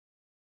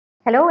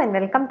Hello and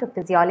welcome to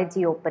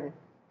Physiology Open.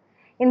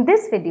 In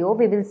this video,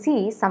 we will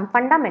see some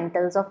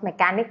fundamentals of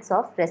mechanics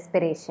of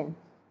respiration.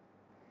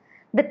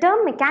 The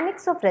term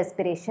mechanics of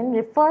respiration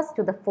refers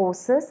to the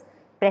forces,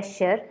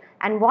 pressure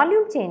and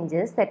volume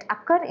changes that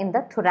occur in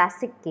the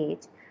thoracic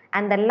cage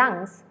and the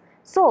lungs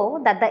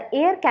so that the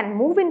air can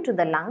move into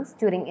the lungs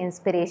during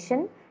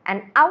inspiration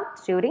and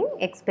out during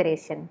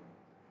expiration.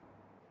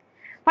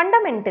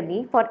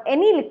 Fundamentally, for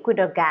any liquid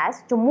or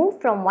gas to move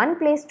from one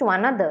place to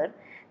another,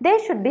 there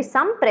should be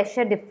some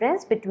pressure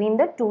difference between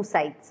the two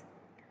sides.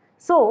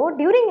 So,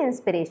 during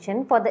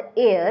inspiration, for the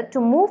air to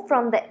move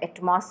from the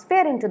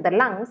atmosphere into the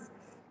lungs,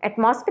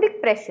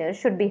 atmospheric pressure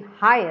should be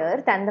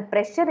higher than the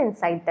pressure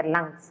inside the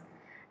lungs,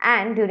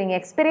 and during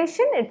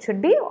expiration, it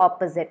should be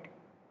opposite.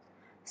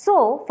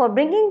 So, for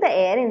bringing the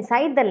air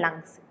inside the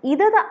lungs,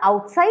 either the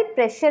outside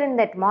pressure in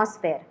the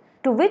atmosphere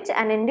to which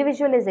an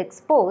individual is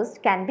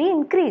exposed can be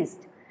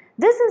increased.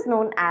 This is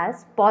known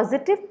as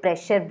positive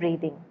pressure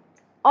breathing.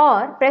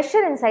 Or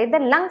pressure inside the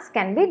lungs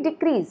can be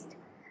decreased.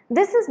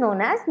 This is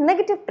known as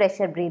negative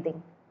pressure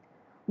breathing.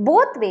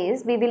 Both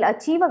ways we will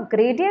achieve a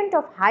gradient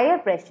of higher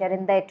pressure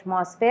in the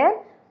atmosphere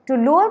to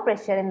lower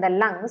pressure in the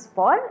lungs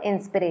for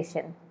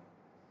inspiration.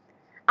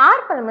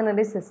 Our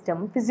pulmonary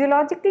system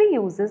physiologically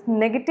uses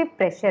negative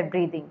pressure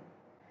breathing.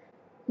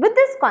 With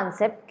this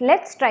concept,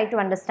 let's try to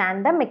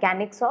understand the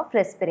mechanics of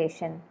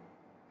respiration.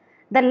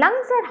 The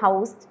lungs are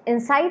housed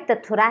inside the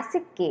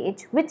thoracic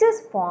cage, which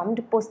is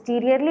formed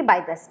posteriorly by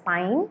the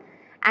spine,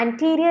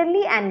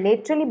 anteriorly and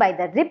laterally by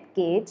the rib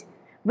cage,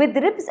 with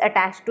ribs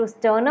attached to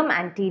sternum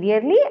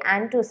anteriorly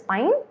and to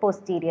spine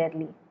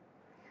posteriorly.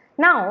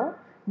 Now,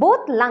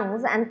 both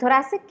lungs and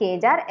thoracic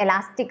cage are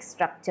elastic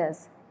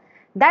structures.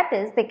 That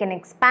is, they can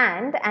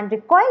expand and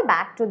recoil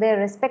back to their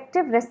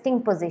respective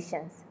resting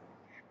positions.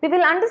 We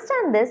will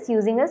understand this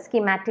using a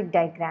schematic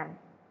diagram.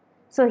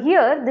 So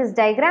here this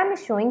diagram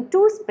is showing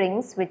two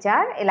springs which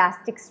are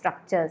elastic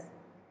structures.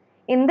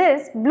 In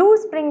this, blue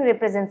spring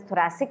represents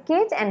thoracic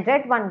cage and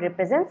red one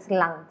represents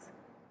lungs.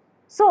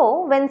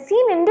 So when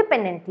seen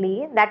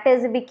independently, that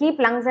is if we keep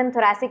lungs and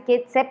thoracic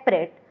cage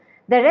separate,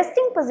 the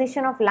resting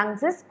position of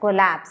lungs is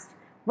collapsed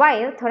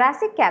while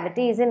thoracic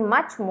cavity is in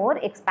much more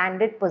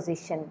expanded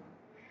position.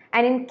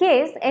 And in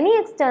case any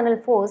external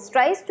force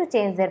tries to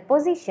change their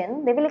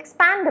position, they will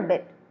expand a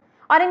bit.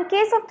 Or in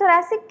case of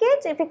thoracic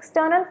cage, if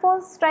external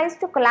force tries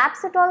to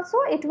collapse it also,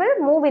 it will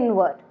move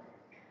inward.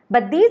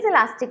 But these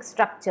elastic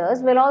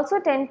structures will also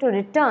tend to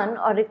return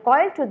or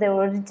recoil to their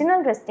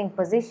original resting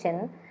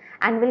position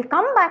and will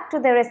come back to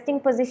their resting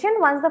position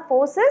once the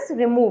force is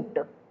removed.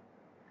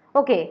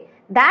 Okay,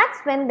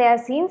 that's when they are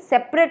seen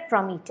separate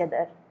from each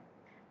other.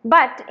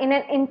 But in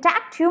an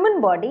intact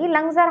human body,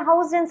 lungs are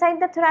housed inside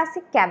the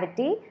thoracic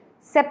cavity,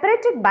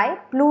 separated by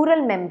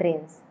pleural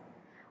membranes.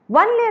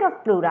 One layer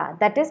of pleura,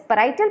 that is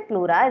parietal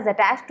pleura, is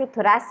attached to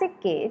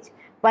thoracic cage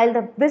while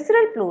the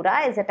visceral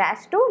pleura is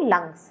attached to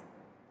lungs.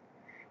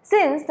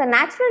 Since the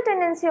natural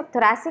tendency of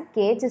thoracic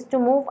cage is to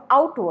move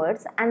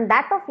outwards and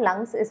that of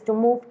lungs is to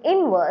move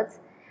inwards,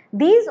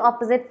 these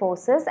opposite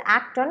forces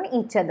act on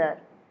each other.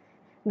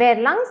 Where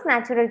lungs'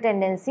 natural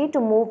tendency to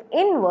move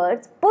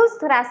inwards pulls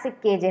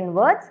thoracic cage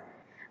inwards,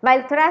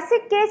 while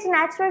thoracic cage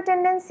natural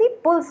tendency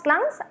pulls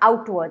lungs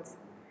outwards.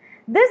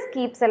 This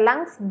keeps the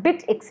lungs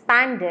bit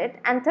expanded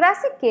and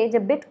thoracic cage a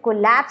bit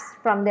collapsed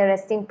from their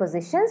resting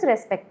positions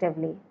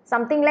respectively,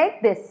 something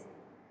like this.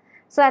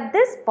 So at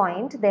this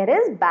point there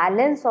is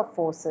balance of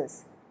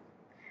forces.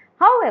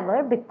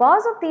 However,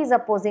 because of these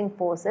opposing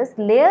forces,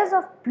 layers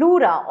of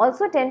pleura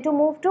also tend to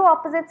move to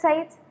opposite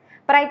sides,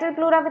 parietal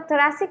pleura with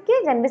thoracic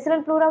cage and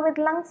visceral pleura with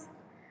lungs.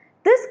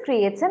 This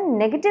creates a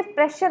negative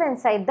pressure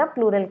inside the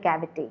pleural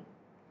cavity.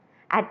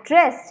 At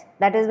rest,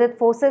 that is with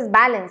forces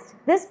balanced,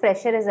 this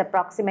pressure is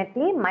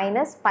approximately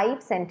minus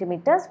 5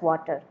 centimeters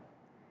water.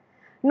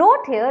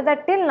 Note here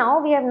that till now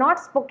we have not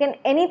spoken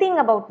anything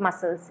about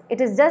muscles. It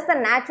is just the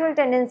natural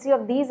tendency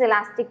of these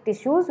elastic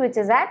tissues which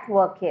is at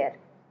work here.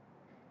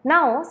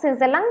 Now, since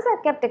the lungs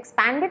are kept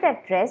expanded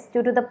at rest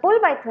due to the pull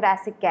by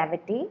thoracic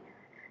cavity,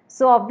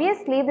 so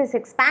obviously this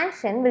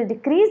expansion will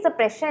decrease the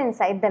pressure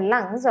inside the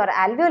lungs or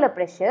alveolar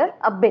pressure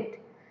a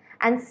bit,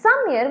 and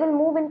some air will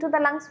move into the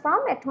lungs from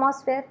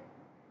atmosphere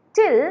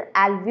till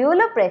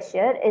alveolar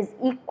pressure is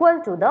equal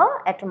to the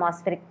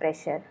atmospheric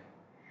pressure.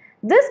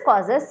 This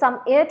causes some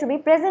air to be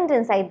present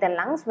inside the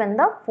lungs when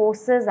the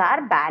forces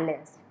are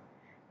balanced.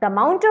 The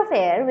amount of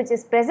air which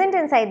is present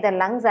inside the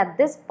lungs at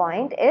this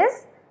point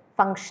is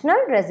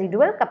functional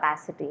residual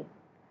capacity.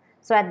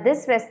 So at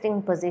this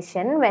resting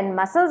position, when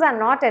muscles are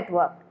not at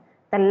work,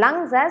 the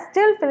lungs are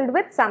still filled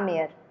with some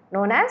air,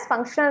 known as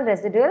functional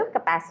residual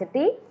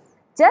capacity,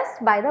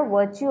 just by the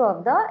virtue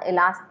of the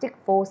elastic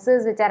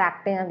forces which are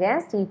acting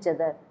against each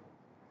other.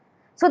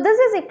 So this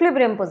is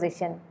equilibrium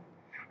position.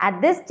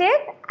 At this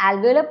state,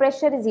 alveolar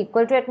pressure is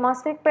equal to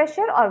atmospheric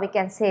pressure, or we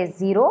can say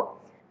 0,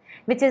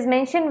 which is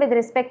mentioned with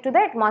respect to the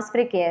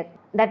atmospheric air.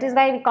 That is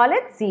why we call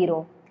it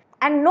 0.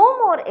 And no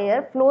more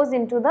air flows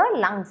into the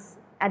lungs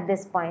at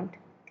this point.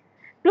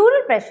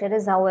 Pleural pressure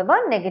is however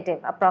negative,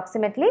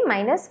 approximately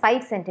minus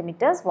 5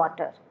 centimeters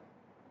water.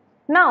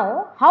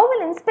 Now, how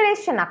will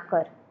inspiration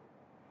occur?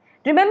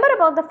 Remember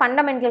about the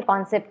fundamental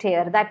concept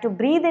here that to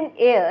breathe in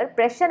air,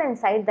 pressure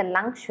inside the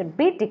lungs should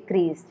be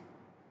decreased.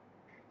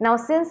 Now,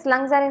 since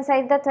lungs are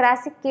inside the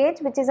thoracic cage,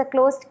 which is a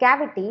closed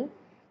cavity,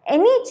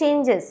 any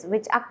changes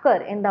which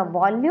occur in the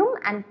volume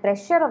and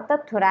pressure of the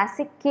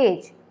thoracic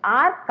cage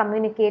are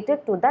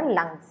communicated to the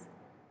lungs.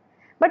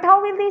 But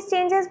how will these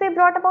changes be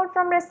brought about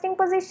from resting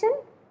position?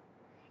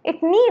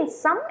 It needs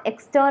some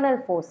external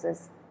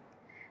forces.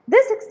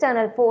 This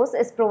external force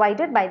is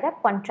provided by the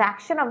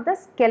contraction of the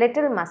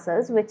skeletal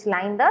muscles which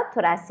line the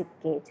thoracic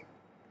cage.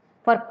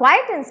 For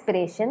quiet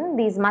inspiration,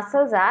 these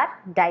muscles are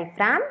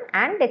diaphragm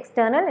and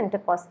external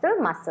intercostal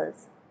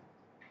muscles.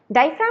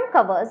 Diaphragm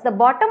covers the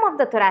bottom of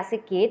the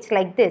thoracic cage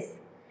like this,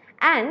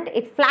 and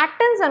it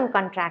flattens on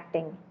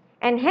contracting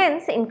and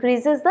hence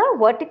increases the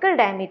vertical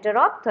diameter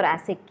of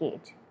thoracic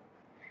cage.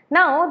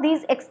 Now,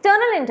 these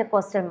external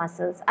intercostal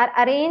muscles are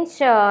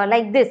arranged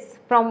like this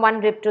from one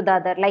rib to the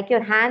other, like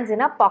your hands in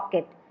a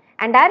pocket,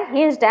 and are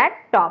hinged at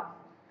top.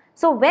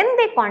 So, when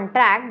they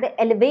contract, they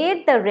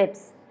elevate the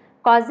ribs,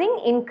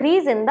 causing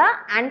increase in the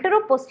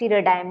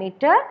anteroposterior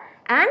diameter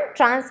and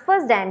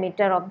transverse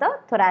diameter of the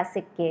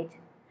thoracic cage.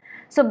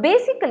 So,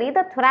 basically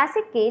the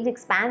thoracic cage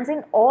expands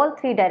in all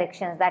three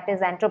directions, that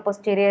is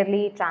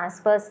anteroposteriorly,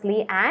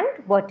 transversely and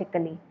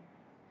vertically.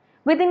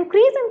 With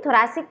increase in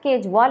thoracic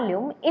cage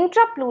volume,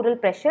 intrapleural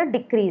pressure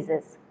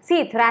decreases.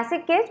 See,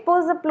 thoracic cage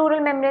pulls the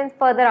pleural membranes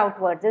further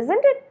outwards,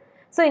 isn't it?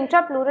 So,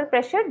 intrapleural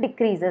pressure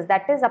decreases,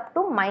 that is up to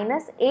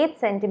 -8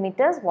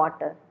 centimeters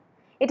water.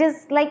 It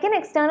is like an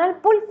external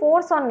pull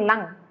force on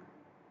lung.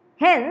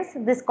 Hence,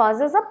 this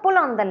causes a pull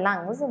on the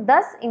lungs,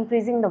 thus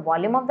increasing the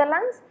volume of the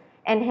lungs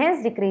and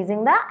hence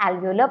decreasing the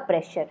alveolar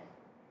pressure.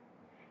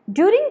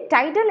 During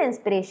tidal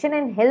inspiration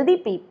in healthy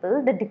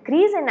people, the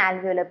decrease in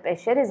alveolar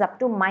pressure is up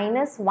to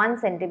 -1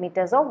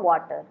 centimeters of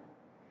water.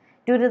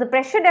 Due to the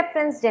pressure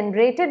difference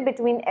generated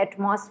between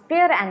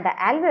atmosphere and the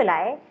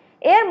alveoli,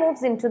 air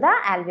moves into the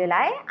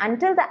alveoli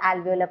until the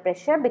alveolar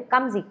pressure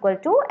becomes equal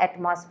to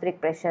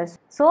atmospheric pressure.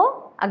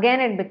 So,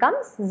 again it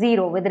becomes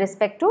 0 with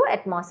respect to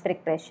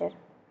atmospheric pressure.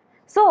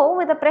 So,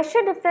 with a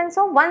pressure difference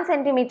of 1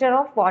 centimeter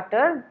of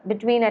water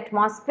between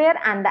atmosphere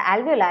and the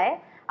alveoli,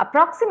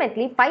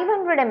 approximately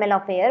 500 ml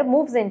of air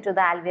moves into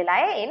the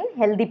alveoli in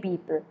healthy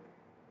people.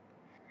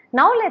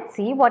 Now, let's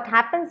see what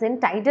happens in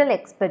tidal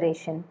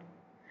expiration.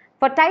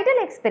 For tidal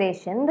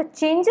expiration, the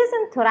changes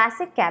in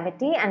thoracic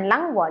cavity and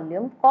lung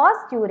volume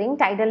caused during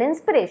tidal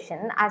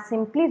inspiration are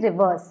simply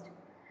reversed.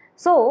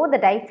 So, the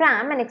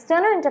diaphragm and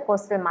external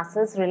intercostal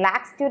muscles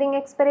relax during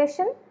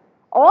expiration.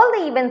 All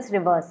the events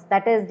reverse,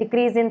 that is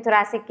decrease in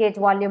thoracic cage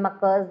volume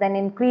occurs, then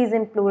increase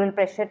in pleural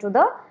pressure to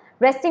the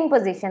resting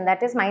position,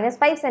 that is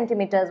 -5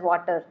 centimeters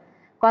water,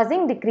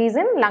 causing decrease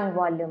in lung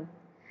volume.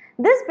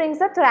 This brings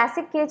the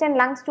thoracic cage and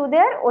lungs to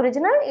their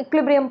original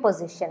equilibrium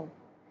position.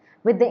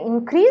 With the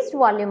increased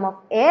volume of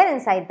air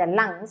inside the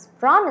lungs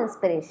from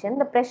inspiration,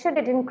 the pressure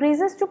it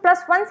increases to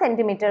 +1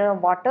 centimeter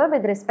of water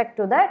with respect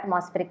to the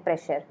atmospheric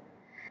pressure.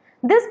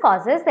 This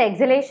causes the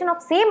exhalation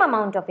of same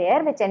amount of air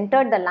which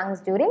entered the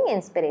lungs during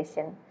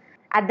inspiration,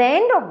 at the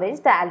end of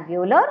which the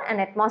alveolar and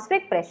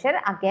atmospheric pressure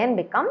again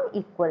become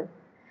equal.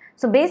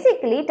 So,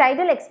 basically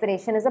tidal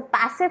expiration is a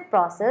passive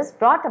process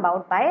brought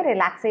about by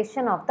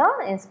relaxation of the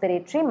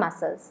inspiratory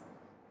muscles.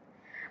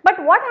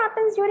 But what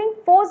happens during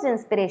forced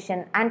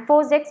inspiration and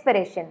forced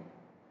expiration?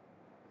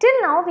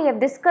 Till now we have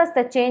discussed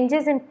the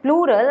changes in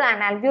pleural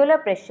and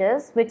alveolar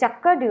pressures which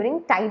occur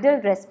during tidal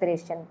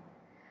respiration.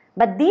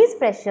 But these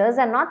pressures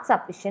are not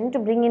sufficient to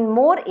bring in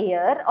more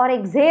air or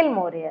exhale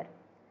more air.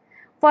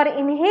 For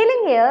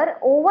inhaling air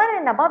over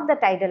and above the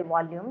tidal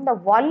volume, the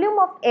volume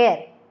of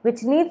air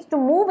which needs to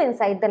move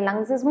inside the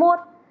lungs is more,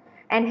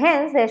 and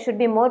hence there should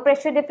be more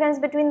pressure difference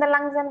between the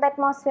lungs and the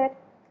atmosphere.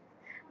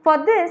 For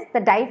this, the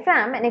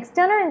diaphragm and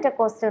external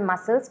intercostal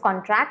muscles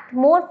contract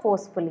more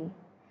forcefully.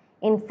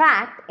 In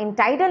fact, in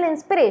tidal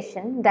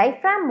inspiration,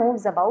 diaphragm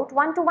moves about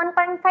 1 to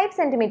 1.5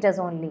 centimeters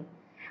only,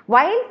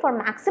 while for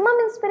maximum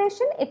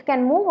inspiration, it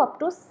can move up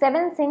to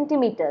 7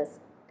 centimeters.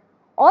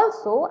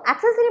 Also,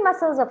 accessory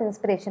muscles of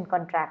inspiration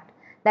contract,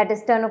 that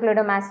is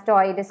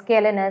sternocleidomastoid,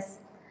 scalenus.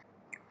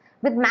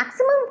 With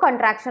maximum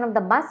contraction of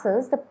the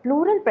muscles, the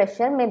pleural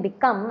pressure may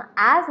become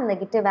as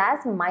negative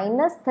as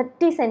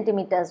 -30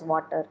 centimeters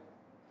water,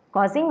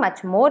 causing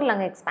much more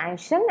lung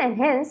expansion and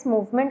hence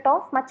movement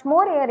of much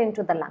more air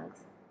into the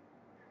lungs.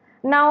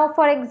 Now,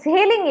 for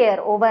exhaling air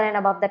over and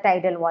above the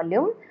tidal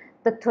volume,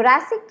 the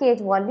thoracic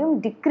cage volume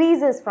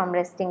decreases from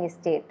resting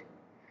state.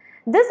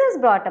 This is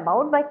brought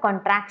about by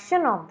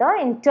contraction of the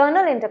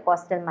internal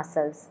intercostal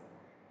muscles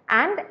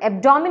and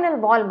abdominal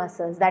wall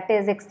muscles, that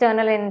is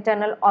external and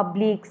internal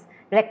obliques,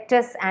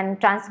 rectus and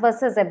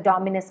transversus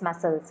abdominis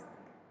muscles.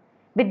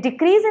 With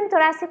decrease in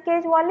thoracic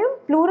cage volume,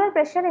 pleural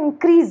pressure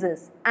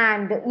increases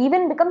and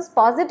even becomes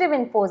positive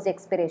in forced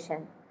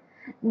expiration.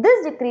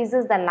 This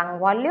decreases the lung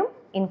volume,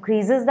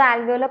 increases the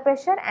alveolar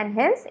pressure and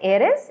hence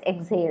air is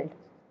exhaled.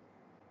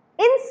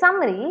 In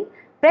summary,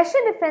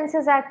 pressure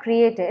differences are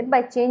created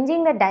by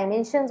changing the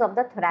dimensions of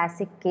the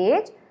thoracic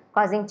cage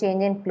causing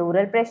change in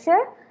pleural pressure.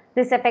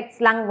 This affects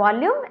lung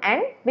volume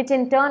and which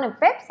in turn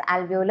affects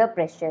alveolar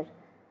pressure.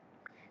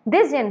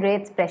 This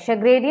generates pressure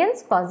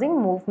gradients causing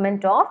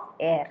movement of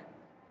air.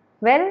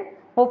 Well,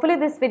 hopefully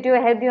this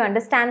video helped you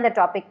understand the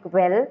topic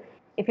well.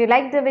 If you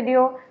liked the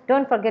video,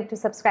 don't forget to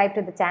subscribe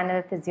to the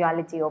channel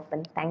Physiology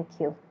Open. Thank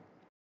you.